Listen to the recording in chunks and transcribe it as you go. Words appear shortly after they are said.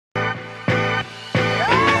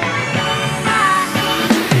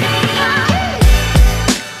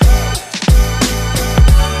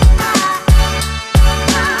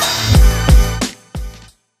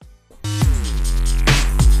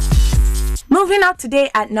Moving up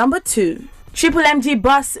today at number 2. Triple MG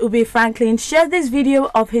boss Ubi Franklin shared this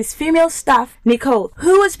video of his female staff, Nicole,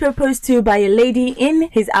 who was proposed to by a lady in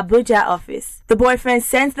his Abuja office. The boyfriend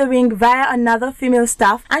sent the ring via another female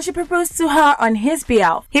staff and she proposed to her on his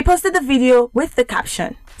behalf. He posted the video with the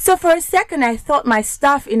caption, "So for a second I thought my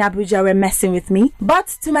staff in Abuja were messing with me, but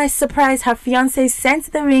to my surprise her fiance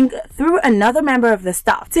sent the ring through another member of the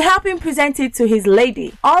staff to help him present it to his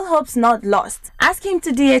lady. All hopes not lost. Ask him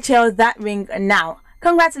to DHL that ring now.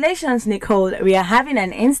 Congratulations, Nicole, we are having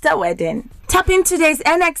an Insta wedding." Tapping today's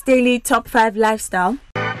NX Daily Top 5 Lifestyle.